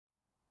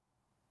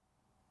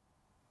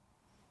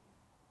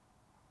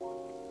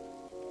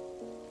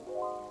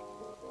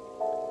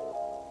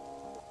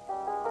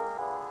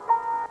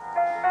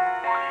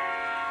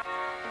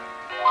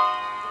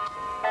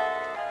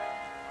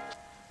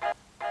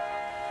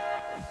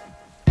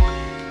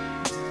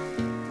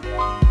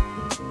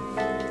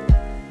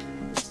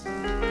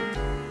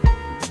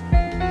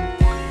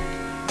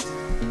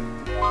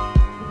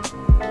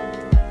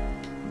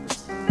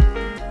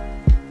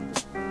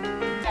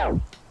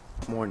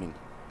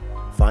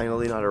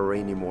Finally not a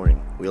rainy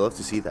morning. We love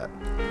to see that.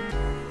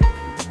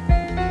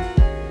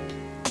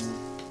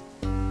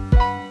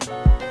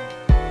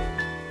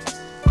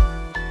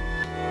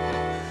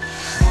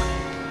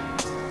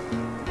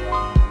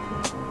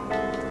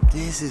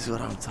 This is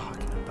what I'm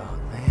talking about,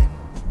 man.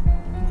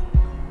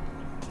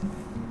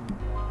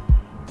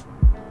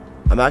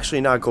 I'm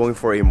actually not going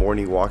for a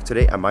morning walk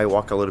today. I might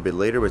walk a little bit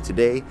later, but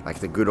today, like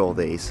the good old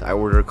days, I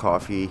ordered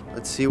coffee.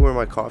 Let's see where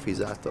my coffee's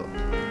at though.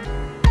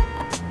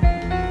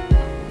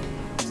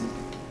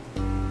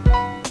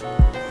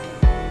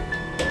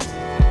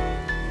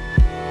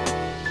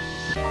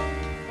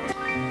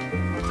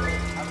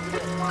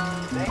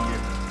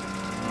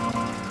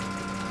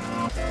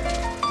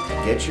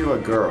 Get you a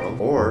girl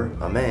or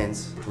a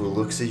man's who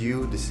looks at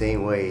you the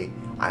same way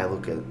I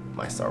look at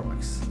my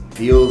Starbucks.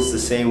 Feels the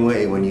same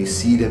way when you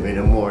see them in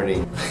the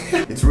morning.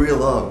 It's real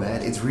love,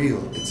 man. It's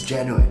real. It's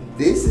genuine.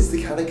 This is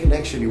the kind of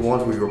connection you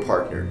want with your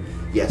partner.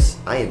 Yes,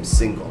 I am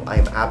single. I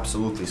am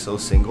absolutely so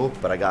single,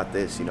 but I got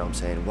this, you know what I'm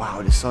saying?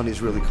 Wow, the sun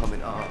is really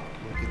coming up.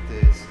 Look at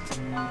this.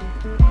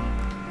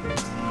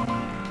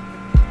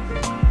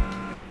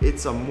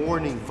 It's a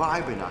morning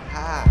vibe and a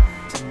half.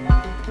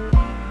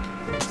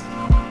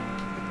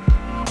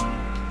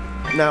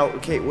 Now,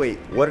 okay, wait.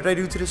 What did I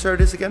do to deserve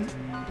this again?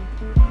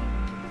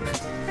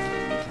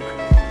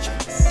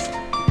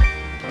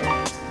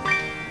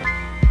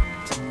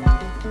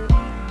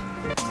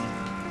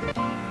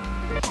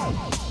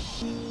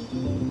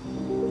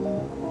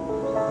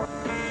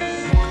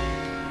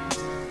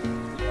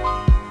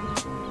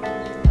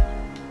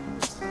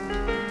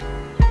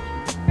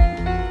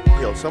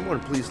 Yo, someone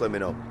please let me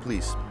know,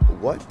 please.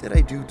 What did I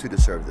do to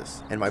deserve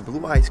this? And my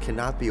blue eyes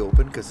cannot be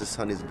open because the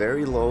sun is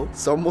very low.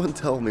 Someone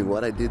tell me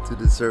what I did to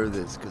deserve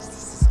this because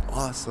this is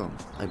awesome.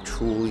 I'm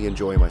truly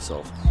enjoying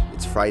myself.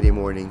 It's Friday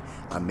morning.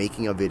 I'm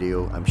making a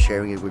video. I'm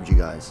sharing it with you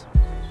guys.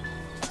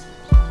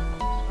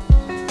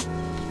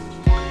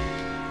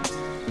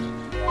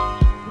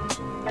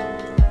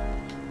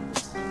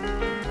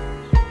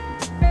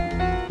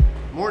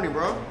 Morning,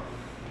 bro.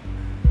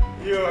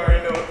 You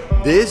already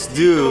know. This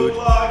dude.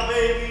 Vlog,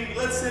 baby.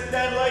 Let's hit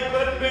that like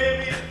button,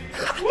 baby.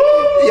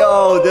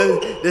 Yo,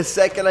 the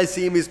second I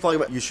see him, he's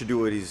probably. You should do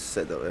what he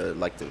said though.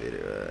 Like the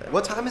video.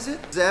 What time is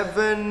it?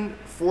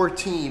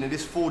 7:14, and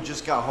this fool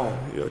just got home.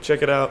 Yo,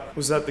 check it out.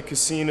 Was at the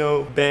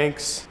casino.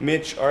 Banks,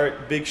 Mitch,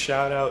 Art. Big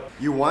shout out.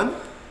 You won?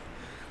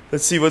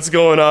 Let's see what's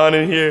going on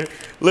in here.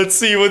 Let's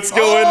see what's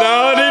going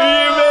on in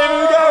here, baby.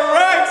 We got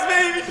racks,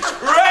 baby.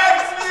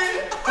 Racks,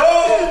 baby.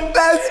 Oh,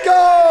 Let's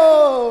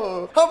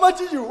go! How much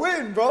did you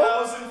win, bro?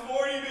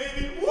 1,040,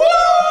 baby. Woo!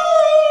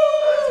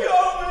 Let's go,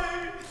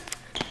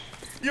 baby.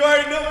 You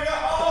already know I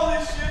got all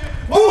this shit.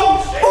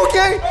 Oh, shit.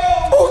 Okay,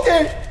 Oh.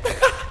 okay.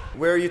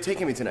 Where are you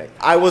taking me tonight?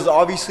 I was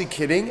obviously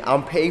kidding.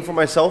 I'm paying for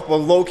myself, but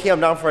low-key, I'm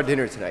down for a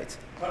dinner tonight.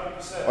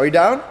 100%. Are you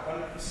down?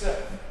 100%.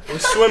 We're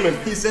swimming.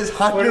 He says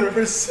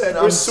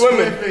 100%. We're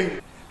swimming.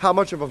 How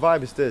much of a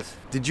vibe is this?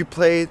 Did you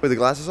play with the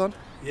glasses on?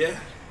 Yeah.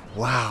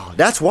 Wow,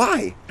 that's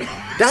why.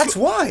 That's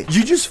why.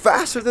 You're just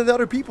faster than the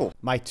other people.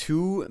 My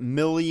 2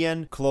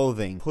 million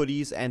clothing,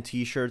 hoodies, and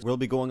t-shirts will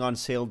be going on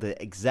sale the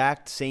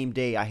exact same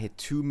day I hit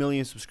 2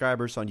 million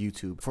subscribers on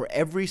YouTube. For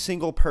every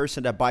single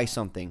person that buys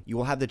something, you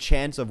will have the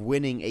chance of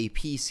winning a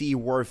PC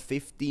worth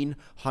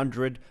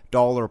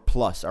 $1,500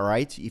 plus, all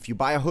right? If you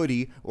buy a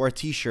hoodie or a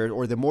t-shirt,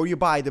 or the more you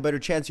buy, the better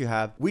chance you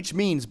have, which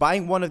means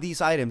buying one of these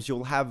items,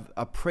 you'll have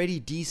a pretty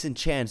decent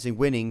chance in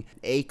winning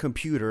a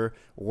computer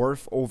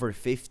worth over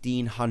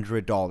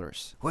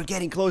 $1,500. We're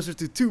getting closer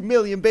to 2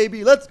 million,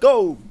 baby. Let's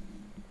go.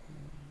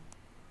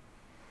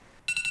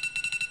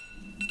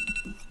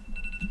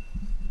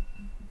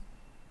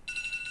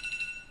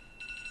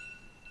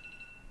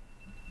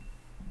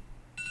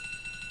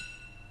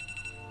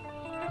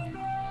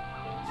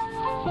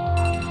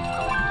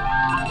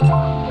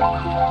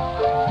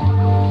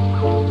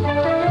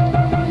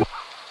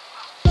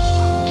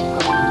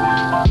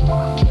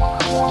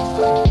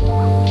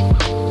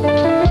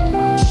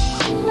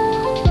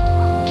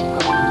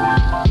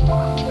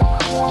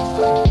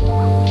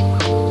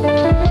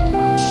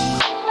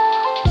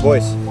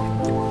 Boys,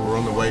 We're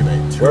on the way,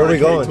 mate. Where are we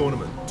going?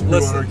 Tournament.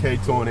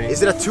 200k tournament.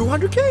 is it a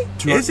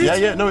 200K? Is it?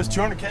 Yeah, no, it's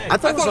 200k. I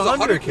thought it was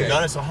 100K.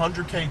 No, it's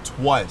 100k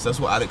twice. That's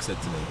what Alex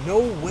said to me. No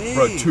way.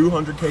 Bro,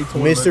 200k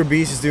tournament. Mr.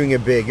 Beast is doing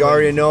it big. You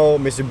already know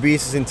Mr.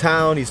 Beast is in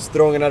town. He's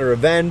throwing another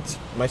event.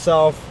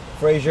 Myself,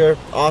 Frazier,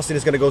 Austin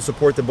is going to go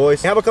support the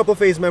boys. We have a couple of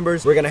FaZe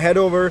members. We're going to head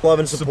over, love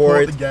and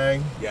support. the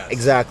gang. Yes.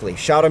 Exactly.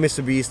 Shout out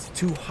Mr. Beast.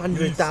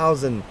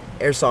 200,000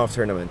 airsoft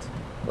tournament.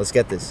 Let's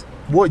get this.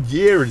 What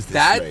year is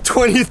this, mate?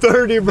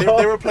 2030, bro.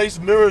 They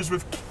replaced mirrors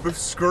with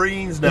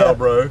screens now,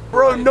 bro.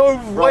 Bro, no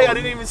way. I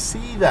didn't even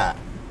see that.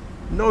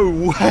 No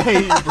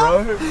way,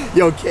 bro.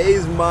 Yo, K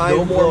is mine.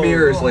 No more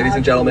mirrors, ladies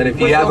and gentlemen. If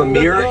you have a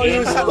mirror, He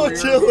was so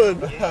chilling.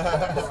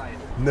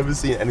 Never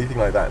seen anything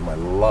like that in my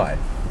life.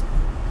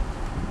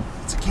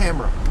 It's a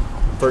camera.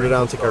 Further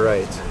down, take a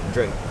right.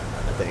 Drink,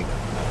 I think.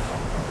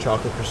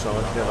 Chocolate croissant,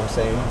 you know what I'm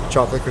saying?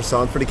 Chocolate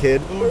croissant for the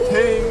kid.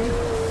 Ting.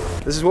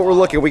 This is what we're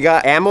looking. We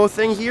got ammo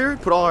thing here.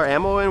 Put all our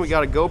ammo in. We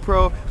got a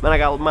GoPro. Then I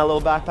got my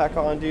little backpack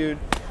on, dude.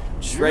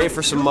 Just ready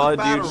for some mud,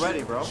 dude.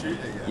 Ready, bro.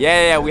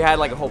 Yeah, we had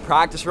like a whole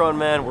practice run,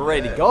 man. We're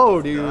ready to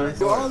go, dude.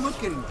 You're all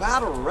looking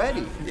battle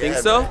ready. Think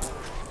so?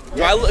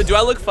 Do I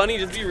look funny?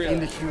 Just be real.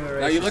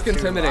 No, you look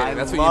intimidating.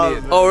 That's what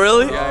you need. Oh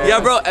really? Yeah,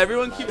 bro.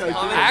 Everyone keeps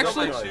commenting.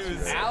 Actually,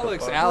 choose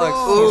Alex, he's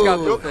got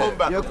the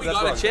fit. We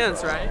got a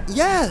chance, right?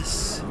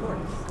 Yes.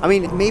 I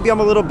mean, maybe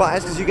I'm a little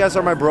biased because you guys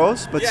are my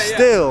bros, but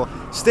still,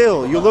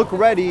 you look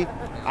ready.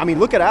 I mean,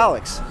 look at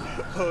Alex.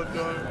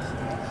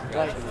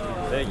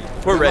 Thank you.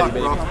 We're ready,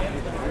 baby.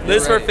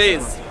 This is for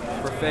FaZe.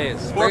 For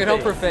FaZe. Bring it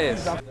home for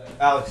FaZe.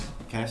 Alex,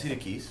 can I see the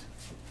keys?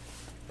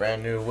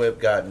 Brand new whip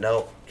got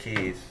no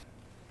keys.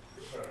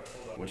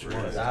 Which one?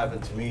 That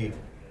happened to me.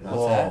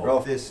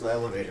 Bro, this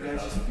elevator.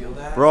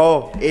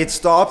 Bro, it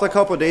stopped a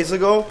couple days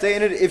ago. Stay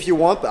in it if you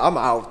want, but I'm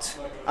out.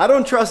 I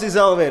don't trust this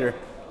elevator.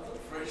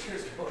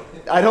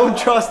 I don't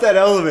trust that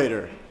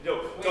elevator.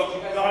 Yo,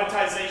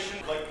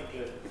 monetization, like the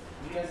bid.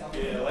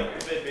 Yeah, like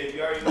the bid, baby.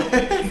 You already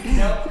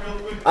know.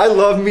 I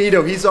love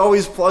Mito. He's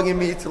always plugging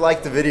me to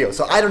like the video,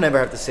 so I don't ever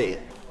have to say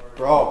it.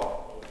 Bro,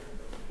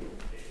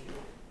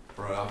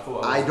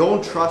 I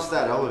don't trust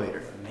that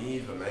elevator.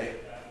 Neither, mate.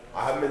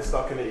 I haven't been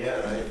stuck in it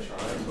yet, and I ain't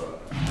trying,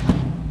 but.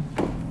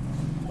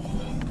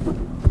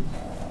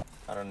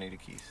 I don't need the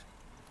keys.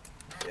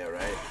 Yeah,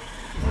 right.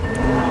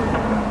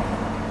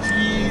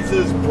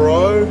 Jesus,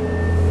 bro.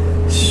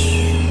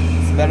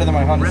 It's better than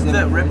my Honda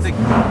Civic. Rip the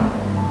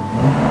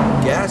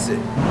gas it.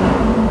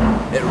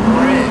 It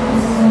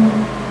rips.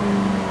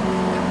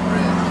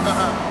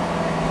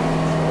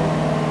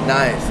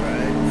 Nice,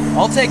 right?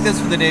 I'll take this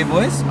for the day,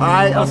 boys. All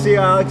right, I'll see you,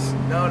 Alex.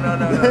 No.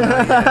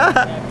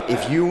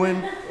 If you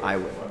win, I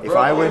win. If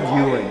I win,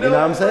 you win. You know what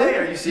I'm saying?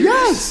 Are you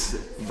serious? Yes.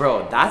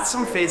 Bro, that's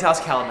some FaZe House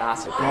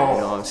Calabasas, bro.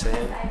 You know what I'm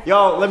saying?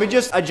 Yo, let me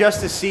just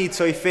adjust the seat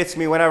so he fits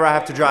me whenever I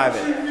have to drive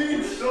it.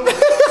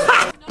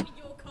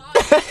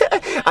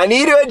 I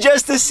need to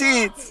adjust the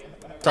seats.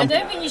 I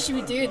don't think you should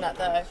be doing that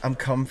though. I'm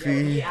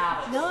comfy.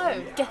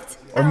 No, get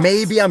Or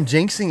maybe I'm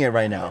jinxing it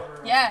right now.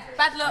 Yeah,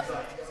 bad luck.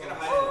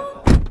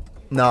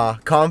 Nah,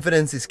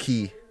 confidence is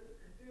key.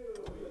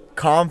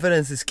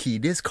 Confidence is key.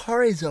 This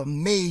car is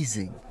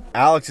amazing.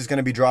 Alex is going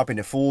to be dropping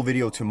the full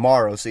video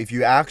tomorrow, so if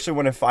you actually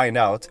want to find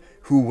out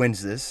who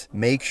wins this,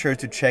 make sure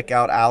to check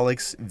out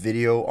Alex's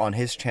video on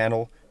his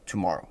channel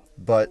tomorrow.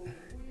 But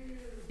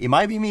it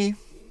might be me.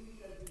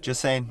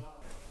 Just saying.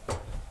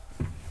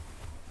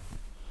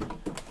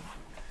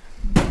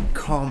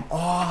 Come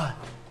on.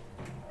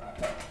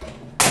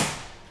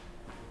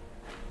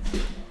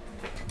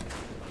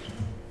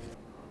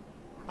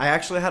 I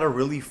actually had a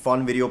really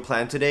fun video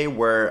planned today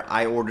where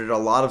I ordered a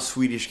lot of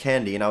Swedish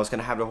candy and I was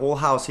gonna have the whole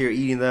house here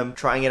eating them,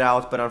 trying it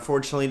out, but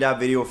unfortunately that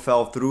video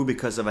fell through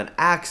because of an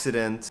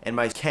accident and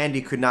my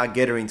candy could not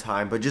get here in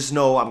time. But just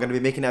know I'm gonna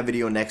be making that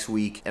video next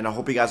week and I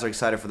hope you guys are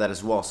excited for that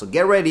as well. So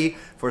get ready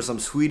for some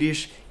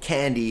Swedish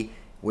candy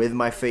with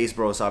my FaZe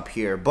bros up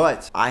here.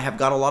 But I have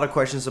got a lot of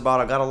questions about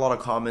it, I got a lot of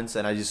comments,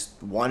 and I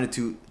just wanted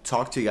to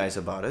talk to you guys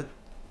about it.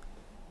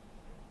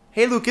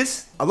 Hey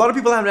Lucas, a lot of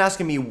people have been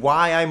asking me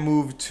why I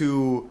moved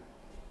to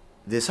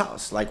this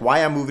house, like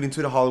why I'm moving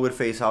into the Hollywood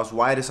FaZe house,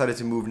 why I decided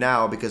to move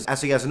now, because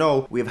as you guys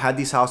know, we have had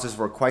these houses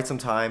for quite some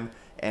time,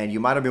 and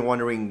you might have been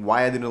wondering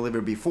why I didn't live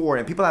there before,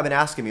 and people have been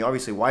asking me,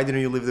 obviously, why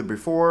didn't you live there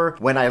before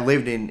when I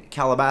lived in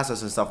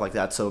Calabasas and stuff like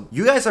that. So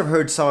you guys have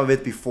heard some of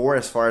it before,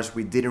 as far as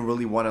we didn't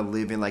really want to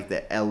live in like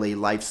the LA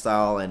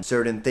lifestyle and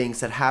certain things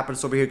that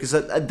happens over here, because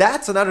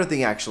that's another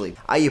thing actually.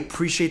 I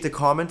appreciate the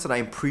comments and I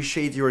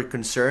appreciate your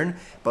concern,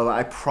 but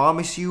I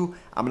promise you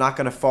I'm not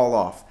gonna fall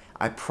off.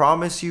 I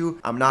promise you,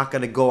 I'm not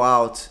gonna go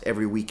out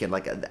every weekend.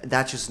 Like,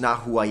 that's just not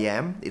who I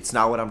am. It's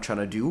not what I'm trying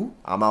to do.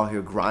 I'm out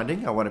here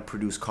grinding. I want to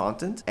produce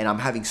content, and I'm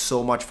having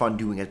so much fun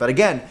doing it. But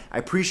again, I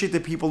appreciate the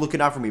people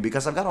looking out for me,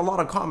 because I've got a lot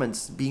of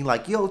comments being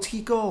like, yo,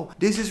 Teeqo,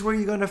 this is where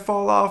you're gonna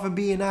fall off and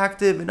be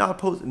inactive and not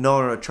post.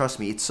 No, trust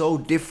me. It's so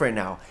different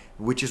now,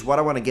 which is what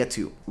I want to get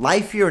to.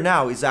 Life here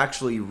now is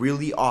actually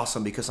really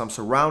awesome because I'm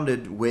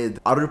surrounded with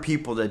other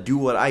people that do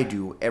what I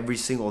do every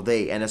single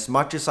day. And as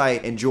much as I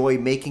enjoy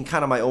making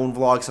kind of my own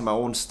vlogs and my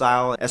own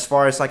style, as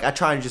far as like I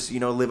try and just, you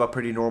know, live a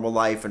pretty normal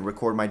life and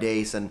record my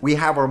days, and we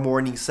have our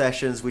morning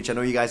sessions, which I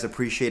know you guys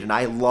appreciate, and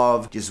I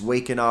love just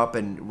waking up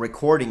and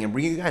recording and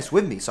bringing you guys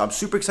with me. So I'm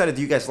super excited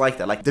that you guys like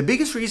that. Like, the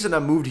biggest reason I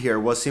moved here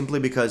was simply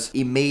because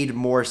it made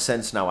more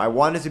sense now. I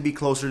wanted to be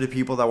closer to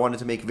people that wanted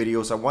to make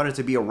videos. I wanted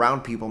to be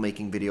around people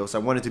making videos. I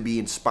wanted to be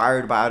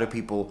inspired by other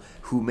people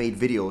who made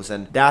videos,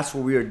 and that's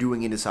what we are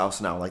doing in this house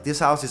now. Like, this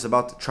house is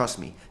about to, trust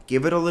me,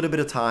 Give it a little bit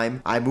of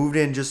time. I moved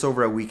in just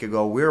over a week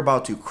ago. We're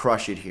about to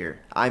crush it here.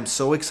 I'm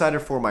so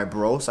excited for my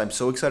bros. I'm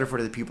so excited for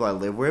the people I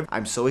live with.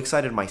 I'm so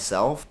excited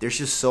myself. There's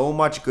just so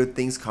much good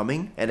things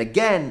coming. And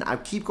again, I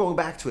keep going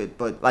back to it,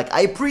 but like,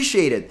 I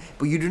appreciate it,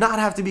 but you do not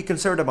have to be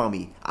concerned about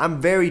me. I'm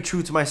very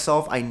true to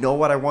myself. I know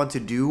what I want to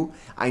do.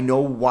 I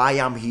know why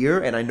I'm here,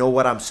 and I know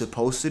what I'm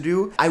supposed to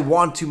do. I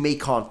want to make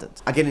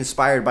content. I get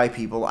inspired by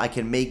people. I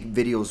can make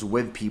videos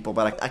with people,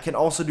 but I can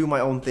also do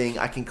my own thing.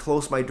 I can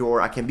close my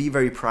door. I can be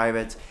very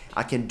private.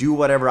 I can do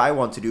whatever I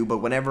want to do, but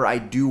whenever I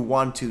do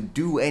want to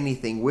do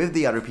anything with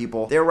the other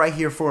people, they're right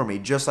here for me,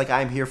 just like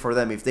I'm here for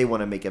them if they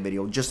want to make a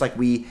video, just like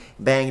we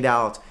banged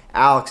out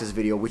Alex's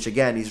video, which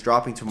again, he's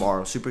dropping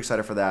tomorrow. Super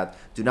excited for that.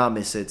 Do not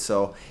miss it.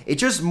 So it's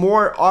just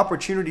more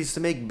opportunities to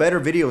make better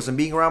videos and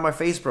being around my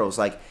FaZe bros.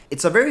 Like,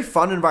 it's a very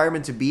fun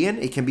environment to be in.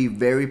 It can be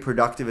very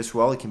productive as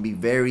well. It can be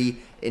very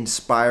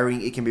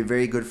inspiring. It can be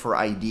very good for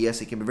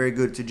ideas. It can be very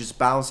good to just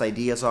bounce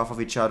ideas off of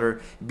each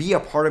other, be a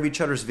part of each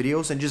other's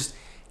videos, and just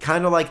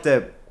kind of like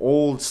the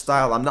old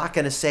style. I'm not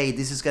going to say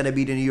this is going to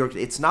be the New York.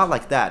 It's not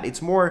like that.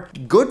 It's more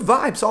good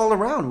vibes all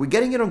around. We're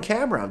getting it on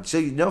camera. So,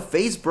 you know,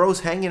 FaZe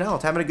bros hanging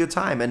out, having a good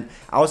time. And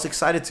I was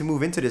excited to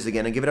move into this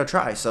again and give it a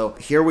try. So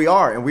here we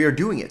are, and we are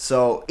doing it.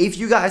 So if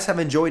you guys have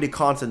enjoyed the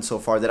content so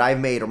far that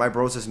I've made or my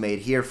bros has made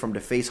here from the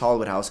FaZe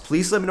Hollywood house,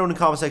 please let me know in the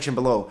comment section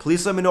below.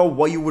 Please let me know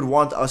what you would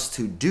want us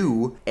to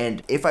do.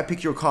 And if I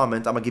pick your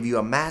comment, I'm going to give you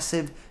a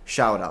massive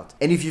shout out.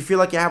 And if you feel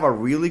like you have a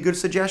really good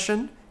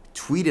suggestion,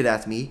 tweet it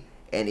at me.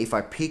 And if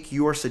I pick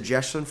your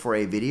suggestion for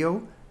a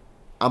video,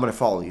 I'm going to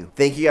follow you.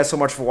 Thank you guys so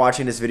much for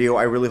watching this video.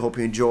 I really hope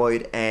you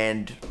enjoyed,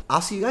 and I'll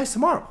see you guys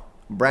tomorrow.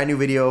 Brand new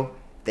video.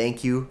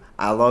 Thank you.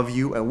 I love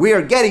you. And we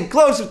are getting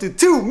closer to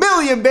 2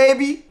 million,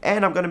 baby.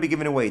 And I'm going to be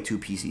giving away 2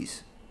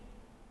 PCs.